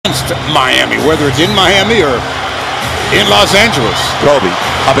Miami, whether it's in Miami or in Los Angeles. Kobe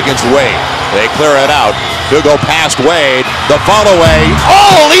up against Wade. They clear it out. He'll go past Wade. The follow-away.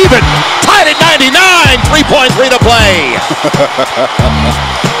 All even. Tied at 99. 3.3 to play.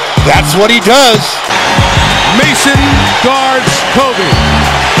 That's what he does. Mason guards Kobe.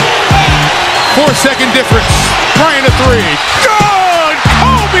 4-second difference. Bryant a three. Good!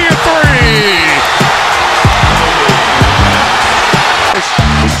 Kobe a three!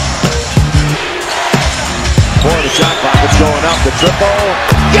 Boy, the shot clock is going up. The triple.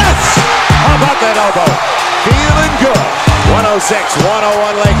 Yes! How about that elbow? Feeling good.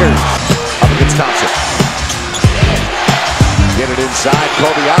 106-101 Lakers. Up against Thompson. Get it inside.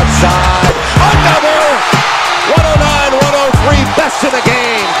 Kobe outside. Another! 109-103. Best in the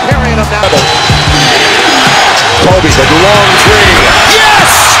game. Carrying them down. Kobe, the long three.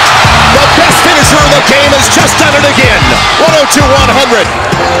 Yes! The best finisher in the game has just done it again. 102-100.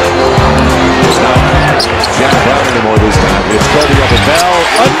 Jack Brown anymore this time. It's Kobe up a bell.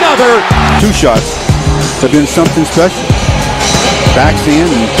 Another. 2 shots have been something special. Backs in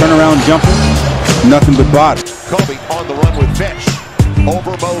and turnaround jumper. Nothing but body. Kobe on the run with Fish.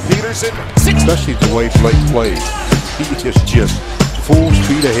 Over Mo Peterson. Especially the way Blake plays. He just full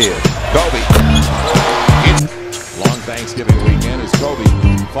speed ahead. Kobe. Long Thanksgiving weekend is Kobe.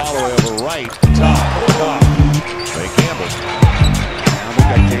 Follow over right. Top. They gamble. Now we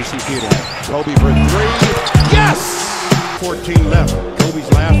got Casey Kidd. Kobe for 3. Yes! 14 left. Kobe's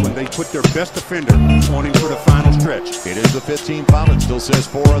last one. They put their best defender on him for the final stretch. It is the 15th foul. It still says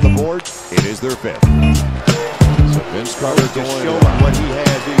 4 on the board. It is their 5th. So Vince Carter just showing what he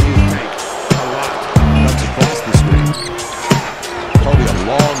has in his tank. A lot. Cuts across the screen. Kobe a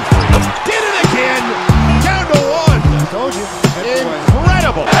long three. Did it again! Down to 1. I told you.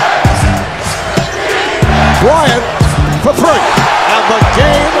 Incredible! Bryant for 3. And the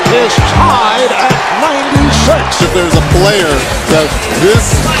game is tied at 96. If there's a player that's this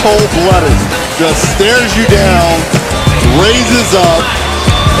cold-blooded, just stares you down, raises up,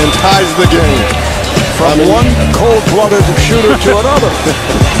 and ties the game. From one cold-blooded shooter to another.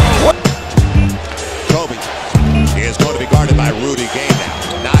 Kobe is going to be guarded by Rudy Gay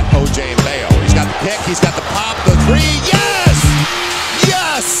now, not O.J. Mayo. He's got the pick, he's got the pop, the 3. Yes!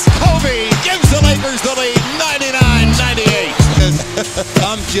 Yes! Kobe gives the Lakers the lead, 99-98.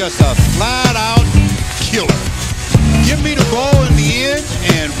 I'm just a flat-out killer. Give me the ball in the end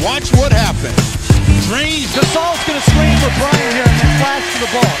and watch what happens. Dreams. Gasol's going to screen for Bryant here and then flash to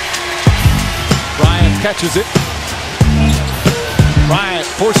the ball. Bryant catches it. Bryant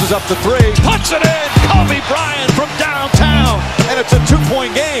forces up the 3. Puts it in! Kobe Bryant from downtown. And it's a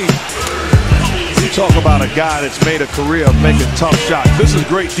 2-point game. You talk about a guy that's made a career of making tough shots. This is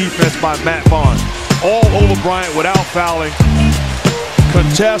great defense by Matt Barnes. All over Bryant without fouling.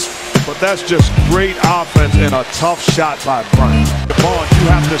 Contest, but that's just great offense and a tough shot by Bryant. Barnes, you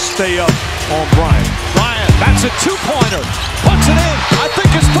have to stay up on Bryant. Bryant, that's a 2-pointer. Puts it in. I think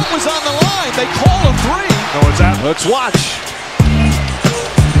his foot was on the line. They call a 3. No, it's out. Let's watch.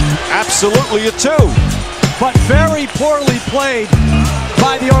 Absolutely a 2. But very poorly played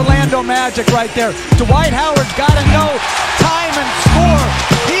by the Orlando Magic right there. Dwight Howard's got to know time and score.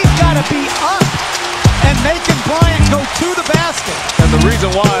 He's got to be up and making Bryant go to the basket. And the reason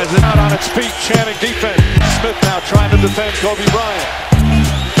why is it out on its feet, chanting defense. Smith now trying to defend Kobe Bryant.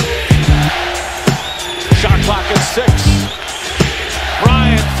 Shot clock at 6.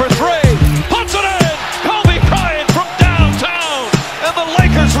 Bryant for 3. Puts it in! Kobe Bryant from downtown! And the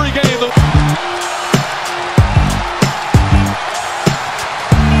Lakers regain the...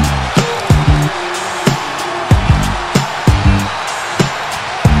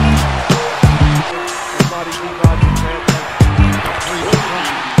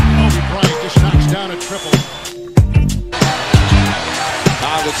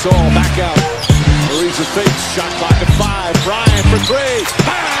 Gasol back out. Ariza fakes. Shot clock at 5. Bryant for 3.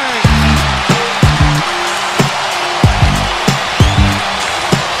 Bang!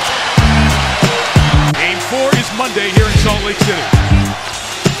 Game 4 is Monday here in Salt Lake City.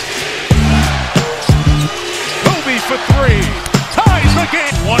 Kobe for 3. Ties the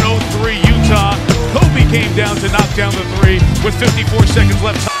game. 103 Utah. Kobe came down to knock down the 3 with 54 seconds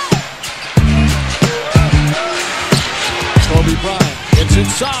left. Kobe Bryant. It's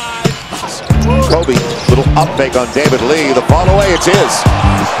inside. Kobe, little up fake on David Lee. The follow away, it's his.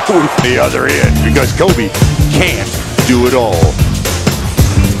 The other end, because Kobe can't do it all.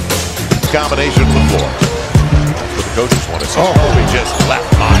 Combination on the floor. That's what the coaches want to see. Kobe just left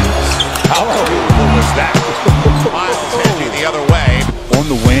Miles. How cool was that? Miles edging the other way. On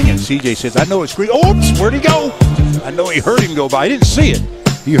the wing, and CJ says, I know it's screen. Oops, where'd he go? I know he heard him go by. I didn't see it.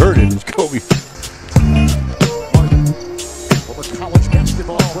 He heard it. It's Kobe. Former college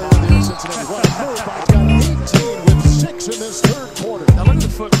basketball player there, Cincinnati. What a move by got 18 with 6 in this third quarter. Now look at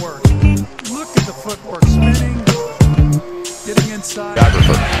the footwork. Look at the footwork. Spinning, getting inside.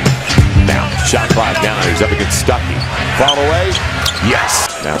 Down, shot clock down. He's up against Stuckey. Fall away, yes.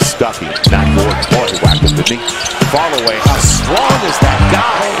 Now Stuckey, not Gordon. Boy, he whacked him, didn't he? Fall away. How strong is that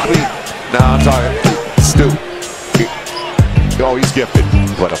guy? No, I'm talking Stu. Oh, he's gifted.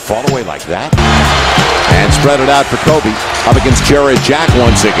 But a fall away like that? And spread it out for Kobe. Up against Jared Jack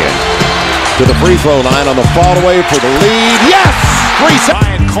once again. To the free throw line on the fall away for the lead. Yes!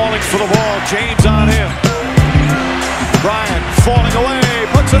 Bryant calling for the ball. James on him. Bryant falling away.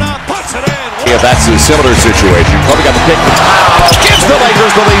 Puts it up. Puts it in. Yeah, that's a similar situation. Kobe got the pick. Gives the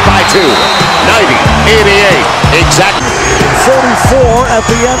Lakers the lead by 2. 90-88. Exactly. 44 at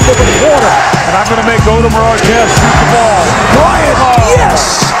the end of the quarter. And I'm going to make Odom or Artest shoot the ball. Bryant,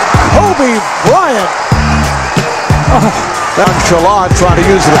 yes! Kobe Bryant. Nonchalant trying to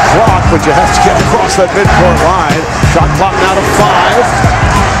use the clock, but you have to get across that midcourt line. Shot clock now to 5.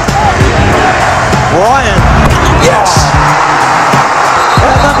 Bryant, yes!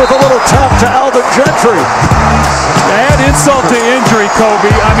 And then with a little tap to Alvin Gentry. Add insult to injury, Kobe.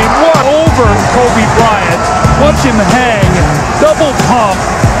 I mean, what over Kobe Bryant. Watch him hang, double pump,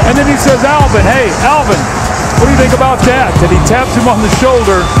 and then he says, Alvin, hey, Alvin, what do you think about that? And he taps him on the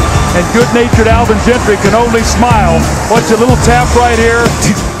shoulder, and good-natured Alvin Gentry can only smile. Watch a little tap right here.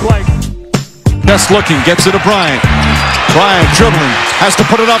 Like, Just looking, gets it to Bryant. Bryant dribbling, has to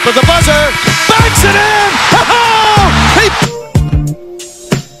put it up at the buzzer. Banks it in!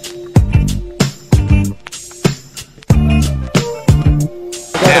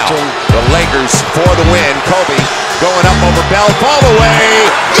 Now, the Lakers for the win. Kobe going up over Bell. Fall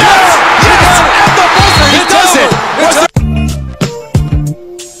away. Yes! Yes! At the buzzer, he does it!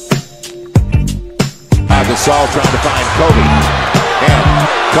 Gasol trying to find Kobe. And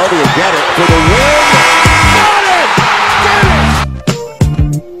Kobe will get it for the win.